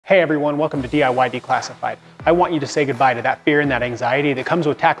Hey everyone, welcome to DIY Declassified. I want you to say goodbye to that fear and that anxiety that comes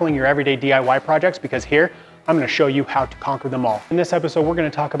with tackling your everyday DIY projects, because here, I'm going to show you how to conquer them all. In this episode, we're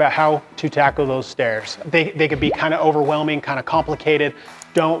going to talk about how to tackle those stairs. They could be kind of overwhelming, kind of complicated.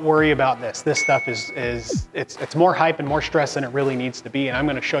 Don't worry about this. This stuff it's more hype and more stress than it really needs to be, and I'm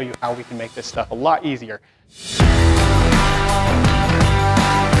going to show you how we can make this stuff a lot easier.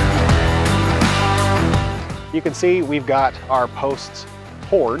 You can see we've got our posts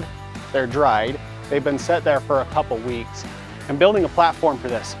poured, they're dried, they've been set there for a couple weeks. I'm building a platform for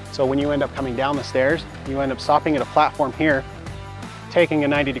this, so when you end up coming down the stairs, you end up stopping at a platform here, taking a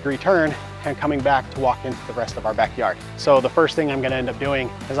 90-degree turn, and coming back to walk into the rest of our backyard. So the first thing I'm gonna end up doing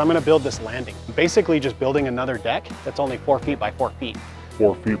is I'm gonna build this landing. Basically just building another deck that's only 4 feet by 4 feet.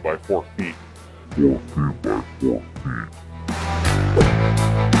 4 feet by 4 feet. 4 feet by 4 feet.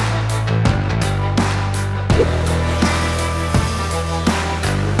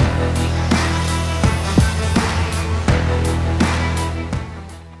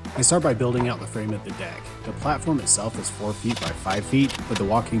 I start by building out the frame of the deck. The platform itself is 4 feet by 5 feet, but the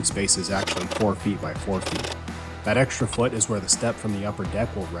walking space is actually 4 feet by 4 feet. That extra foot is where the step from the upper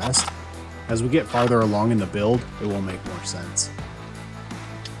deck will rest. As we get farther along in the build, it will make more sense.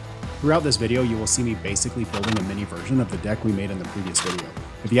 Throughout this video, you will see me basically building a mini version of the deck we made in the previous video.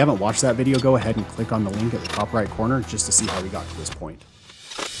 If you haven't watched that video, go ahead and click on the link at the top right corner just to see how we got to this point.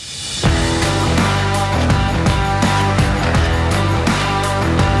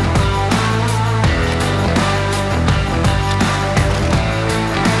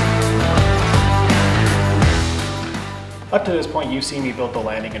 Up to this point, you've seen me build the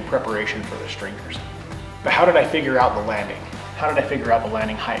landing in preparation for the stringers. But how did I figure out the landing? How did I figure out the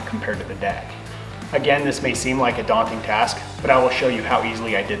landing height compared to the deck? Again, this may seem like a daunting task, but I will show you how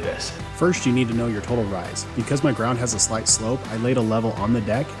easily I did this. First, you need to know your total rise. Because my ground has a slight slope, I laid a level on the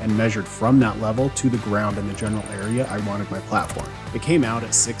deck and measured from that level to the ground in the general area I wanted my platform. It came out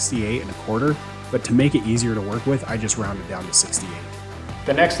at 68.25, but to make it easier to work with, I just rounded down to 68.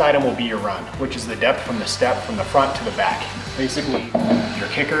 The next item will be your run, which is the depth from the step from the front to the back. Basically, your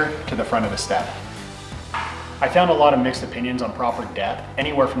kicker to the front of the step. I found a lot of mixed opinions on proper depth,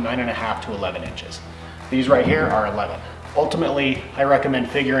 anywhere from 9.5 to 11 inches. These right here are 11. Ultimately, I recommend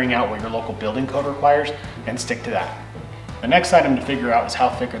figuring out what your local building code requires and stick to that. The next item to figure out is how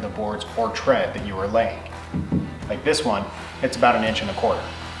thick are the boards or tread that you are laying. Like this one, it's about 1.25 inches.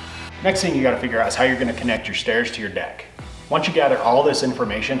 Next thing you gotta figure out is how you're gonna connect your stairs to your deck. Once you gather all this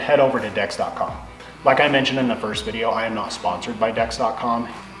information, head over to dex.com. Like I mentioned in the first video, I am not sponsored by dex.com.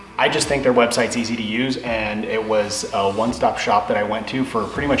 I just think their website's easy to use, and it was a one-stop shop that I went to for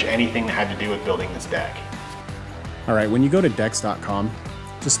pretty much anything that had to do with building this deck. All right, when you go to dex.com,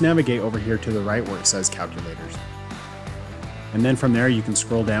 just navigate over here to the right where it says calculators. And then from there you can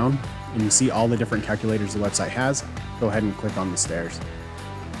scroll down and you see all the different calculators the website has. Go ahead and click on the stairs.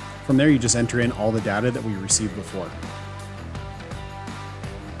 From there you just enter in all the data that we received before.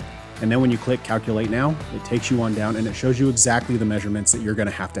 And then when you click calculate now, it takes you on down and it shows you exactly the measurements that you're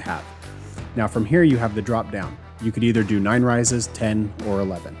gonna have to have. Now from here you have the drop down. You could either do 9 rises, 10, or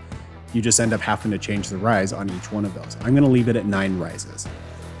 11. You just end up having to change the rise on each one of those. I'm gonna leave it at 9 rises.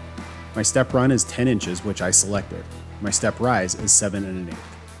 My step run is 10 inches, which I selected. My step rise is 7 1/8.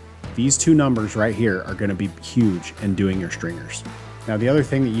 These two numbers right here are gonna be huge in doing your stringers. Now the other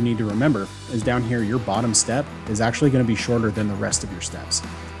thing that you need to remember is down here, your bottom step is actually gonna be shorter than the rest of your steps.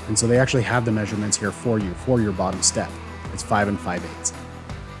 And so they actually have the measurements here for you for your bottom step. It's 5 5/8.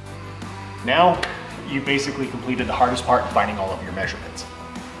 Now, you basically completed the hardest part in finding all of your measurements.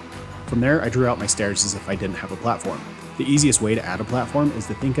 From there, I drew out my stairs as if I didn't have a platform. The easiest way to add a platform is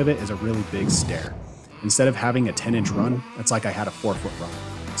to think of it as a really big stair. Instead of having a 10-inch run, it's like I had a 4-foot run.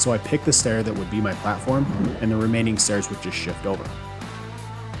 So I picked the stair that would be my platform, and the remaining stairs would just shift over.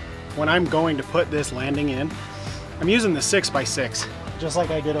 When I'm going to put this landing in, I'm using the 6x6. Just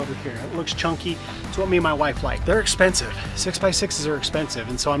like I did over here. It looks chunky. It's what me and my wife like. They're expensive. 6x6s are expensive,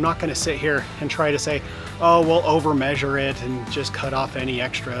 and so I'm not gonna sit here and try to say, oh, we'll over measure it and just cut off any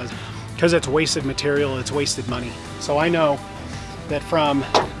extras, because it's wasted material, it's wasted money. So I know that from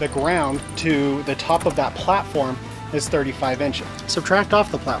the ground to the top of that platform is 35 inches. Subtract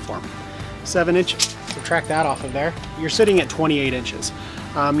off the platform, 7 inches. Subtract that off of there. You're sitting at 28 inches.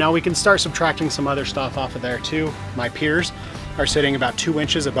 Now we can start subtracting some other stuff off of there too. My piers are sitting about 2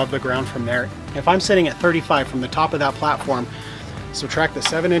 inches above the ground from there. If I'm sitting at 35 from the top of that platform, subtract the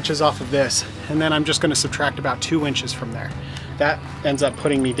 7 inches off of this, and then I'm just gonna subtract about 2 inches from there. That ends up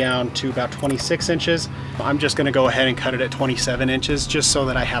putting me down to about 26 inches. I'm just gonna go ahead and cut it at 27 inches just so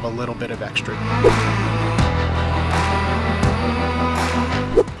that I have a little bit of extra.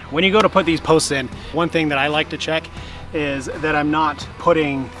 When you go to put these posts in, one thing that I like to check is that I'm not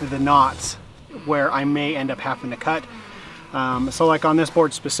putting the knots where I may end up having to cut. So like on this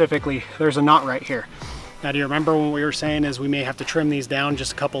board specifically, there's a knot right here. Now do you remember when we were saying is we may have to trim these down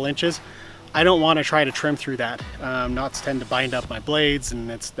just a couple inches? I don't want to try to trim through that. Knots tend to bind up my blades and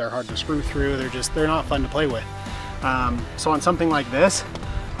they're hard to screw through. They're not fun to play with. So on something like this,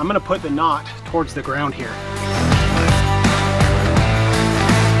 I'm gonna put the knot towards the ground here.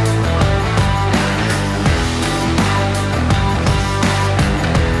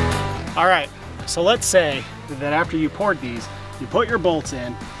 All right, so let's say that after you poured these, you put your bolts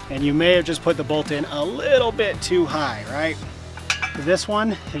in and you may have just put the bolt in a little bit too high, right? This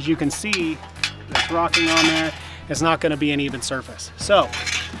one, as you can see, it's rocking on there. It's not gonna be an even surface. So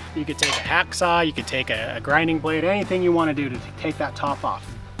you could take a hacksaw, you could take a grinding blade, anything you wanna do to take that top off.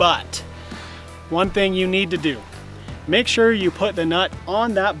 But one thing you need to do, make sure you put the nut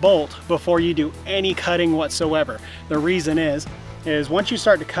on that bolt before you do any cutting whatsoever. The reason is once you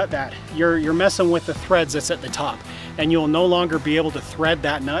start to cut that, you're messing with the threads that's at the top, and you'll no longer be able to thread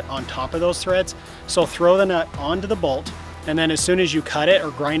that nut on top of those threads. So throw the nut onto the bolt, and then as soon as you cut it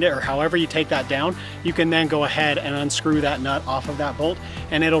or grind it or however you take that down, you can then go ahead and unscrew that nut off of that bolt,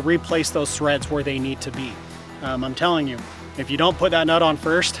 and it'll replace those threads where they need to be. I'm telling you, if you don't put that nut on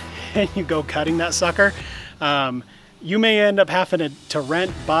first and you go cutting that sucker, you may end up having to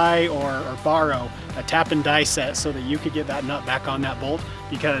rent, buy, or borrow a tap and die set so that you could get that nut back on that bolt,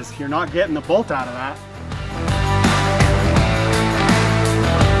 because you're not getting the bolt out of that.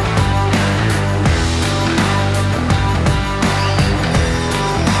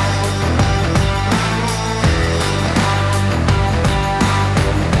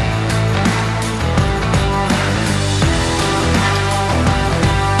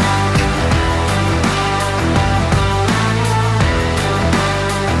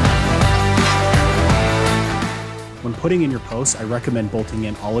 Putting in your posts, I recommend bolting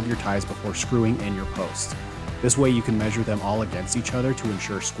in all of your ties before screwing in your posts. This way you can measure them all against each other to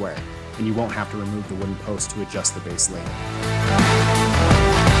ensure square, and you won't have to remove the wooden post to adjust the base later.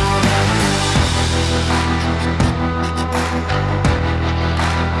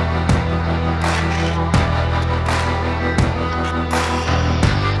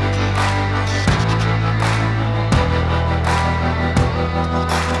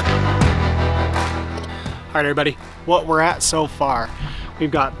 All right, everybody, what we're at so far, we've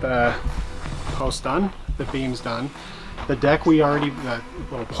got the post done, the beams done, the deck the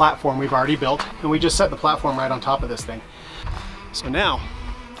little platform we've already built, and we just set the platform right on top of this thing. So now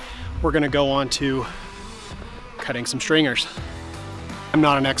we're gonna go on to cutting some stringers. I'm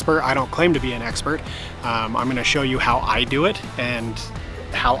not an expert, I don't claim to be an expert. I'm gonna show you how I do it and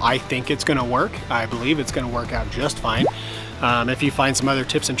how I think it's gonna work. I believe it's gonna work out just fine. If you find some other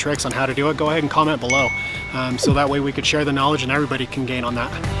tips and tricks on how to do it, go ahead and comment below. So that way we could share the knowledge and everybody can gain on that.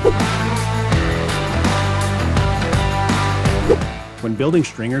 When building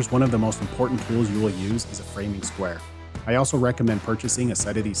stringers, one of the most important tools you will use is a framing square. I also recommend purchasing a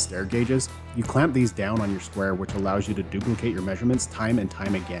set of these stair gauges. You clamp these down on your square, which allows you to duplicate your measurements time and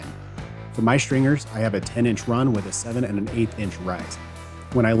time again. For my stringers, I have a 10-inch run with a 7 1/8 inch rise.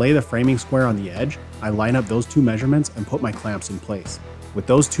 When I lay the framing square on the edge, I line up those two measurements and put my clamps in place. With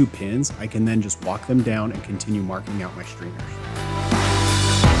those two pins, I can then just walk them down and continue marking out my stringers.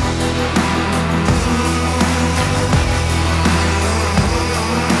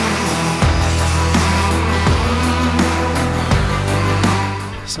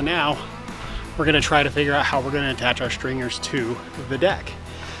 So now we're gonna try to figure out how we're gonna attach our stringers to the deck.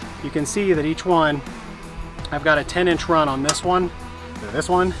 You can see that each one, I've got a 10-inch run on this one, and this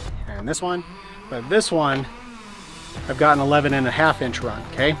one, but this one, I've got an 11.5-inch run,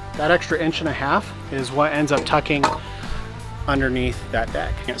 okay? That extra 1.5 inches is what ends up tucking underneath that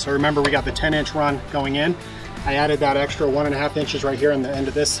deck. So remember, we got the 10-inch run going in. I added that extra 1.5 inches right here on the end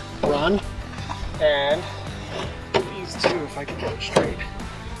of this run, and these two, if I can get it straight,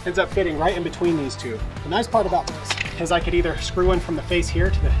 ends up fitting right in between these two. The nice part about this is I could either screw in from the face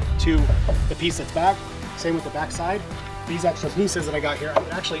here to the piece that's back, same with the back side. These extra pieces that I got here, I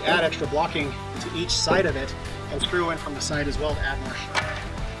could actually add extra blocking to each side of it and screw in from the side as well to add more strength.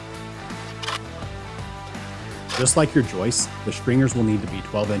 Just like your joists, the stringers will need to be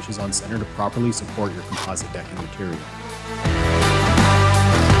 12 inches on center to properly support your composite decking material.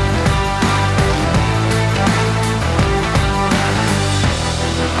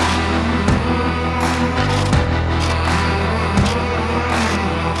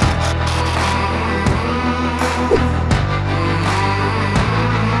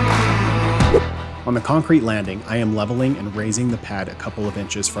 On the concrete landing, I am leveling and raising the pad a couple of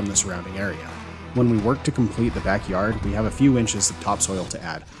inches from the surrounding area. When we work to complete the backyard, we have a few inches of topsoil to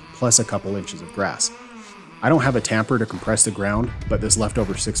add, plus a couple inches of grass. I don't have a tamper to compress the ground, but this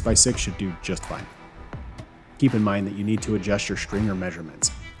leftover 6x6 should do just fine. Keep in mind that you need to adjust your stringer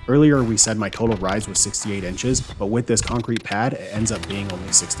measurements. Earlier we said my total rise was 68 inches, but with this concrete pad, it ends up being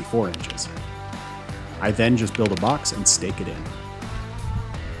only 64 inches. I then just build a box and stake it in.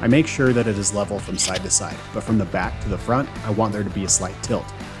 I make sure that it is level from side to side, but from the back to the front, I want there to be a slight tilt.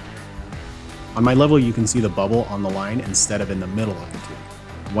 On my level, you can see the bubble on the line instead of in the middle of the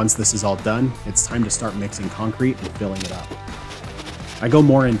tube. Once this is all done, it's time to start mixing concrete and filling it up. I go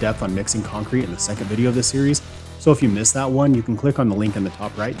more in depth on mixing concrete in the second video of this series, so if you missed that one, you can click on the link in the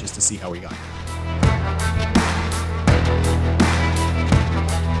top right just to see how we got here.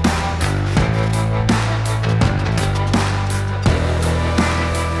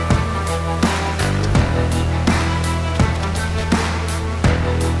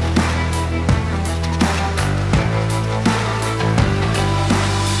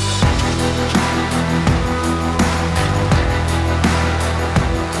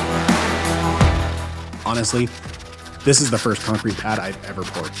 Honestly, this is the first concrete pad I've ever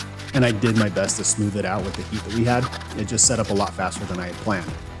poured, and I did my best to smooth it out with the heat that we had. It just set up a lot faster than I had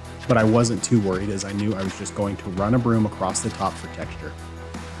planned. But I wasn't too worried as I knew I was just going to run a broom across the top for texture.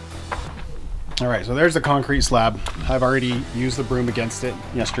 All right, so there's the concrete slab. I've already used the broom against it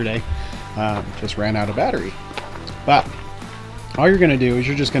yesterday. Just ran out of battery. But all you're gonna do is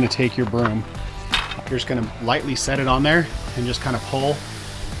you're just gonna take your broom, you're just gonna lightly set it on there and just kind of pull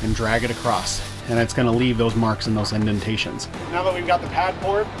and drag it across. And it's gonna leave those marks and those indentations. Now that we've got the pad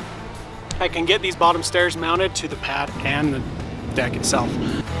poured, I can get these bottom stairs mounted to the pad and the deck itself.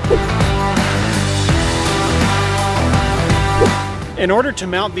 In order to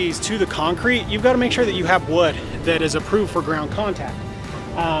mount these to the concrete, you've got to make sure that you have wood that is approved for ground contact.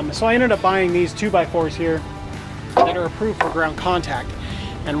 So I ended up buying these 2x4s here that are approved for ground contact.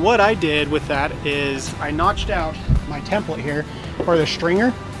 And what I did with that is I notched out my template here for the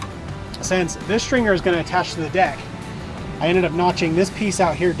stringer. Since this stringer is going to attach to the deck, I ended up notching this piece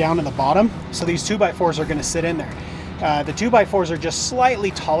out here down in the bottom, so these 2x4s are going to sit in there. The 2x4s are just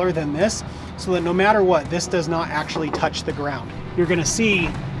slightly taller than this, so that no matter what, this does not actually touch the ground. You're going to see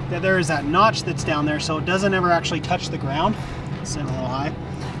that there is that notch that's down there, so it doesn't ever actually touch the ground. It's sitting a little high.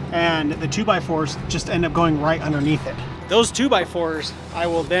 And the 2x4s just end up going right underneath it. Those 2x4s, I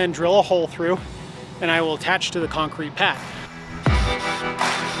will then drill a hole through, and I will attach to the concrete pad.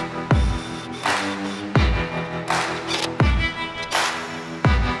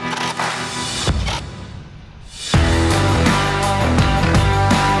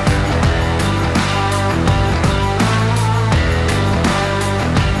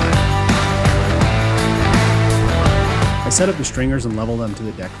 I set up the stringers and level them to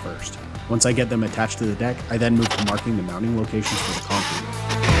the deck first. Once I get them attached to the deck, I then move to marking the mounting locations for the concrete.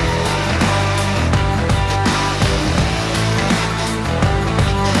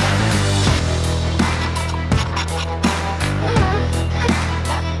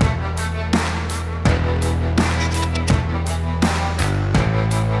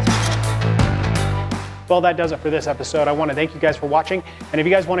 Well, that does it for this episode. I want to thank you guys for watching. And if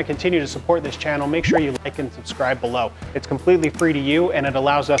you guys want to continue to support this channel, make sure you like and subscribe below. It's completely free to you, and it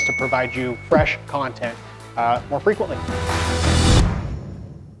allows us to provide you fresh content more frequently.